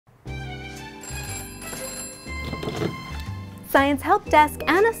Science Help Desk,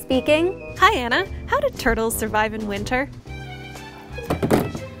 Anna speaking. Hi Anna, how do turtles survive in winter?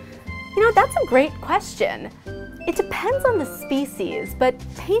 That's a great question. It depends on the species, but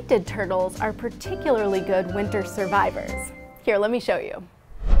painted turtles are particularly good winter survivors. Here, let me show you.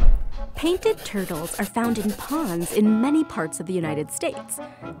 Painted turtles are found in ponds in many parts of the United States.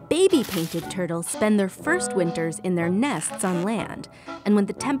 Baby painted turtles spend their first winters in their nests on land, and when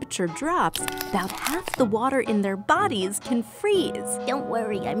the temperature drops, about half the water in their bodies can freeze. Don't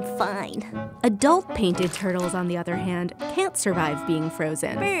worry, I'm fine. Adult painted turtles, on the other hand, can't survive being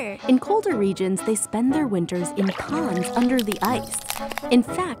frozen. In colder regions, they spend their winters in ponds under the ice. In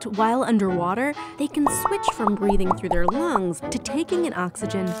fact, while underwater, they can switch from breathing through their lungs to taking in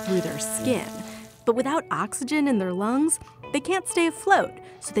oxygen through their skin. But without oxygen in their lungs, they can't stay afloat,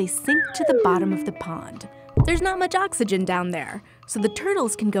 so they sink to the bottom of the pond. There's not much oxygen down there, so the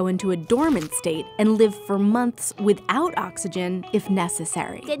turtles can go into a dormant state and live for months without oxygen if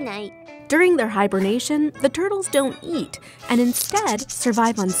necessary. Good night. During their hibernation, the turtles don't eat and instead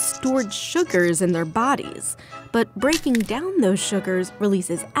survive on stored sugars in their bodies. But breaking down those sugars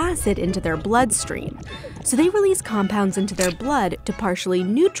releases acid into their bloodstream. So they release compounds into their blood to partially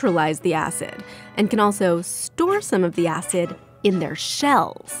neutralize the acid and can also store some of the acid in their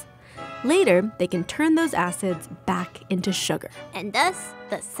shells. Later, they can turn those acids back into sugar. And thus,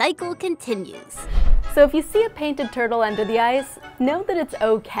 the cycle continues. So if you see a painted turtle under the ice, know that it's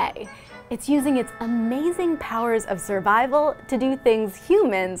okay. It's using its amazing powers of survival to do things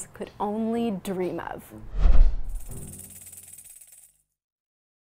humans could only dream of.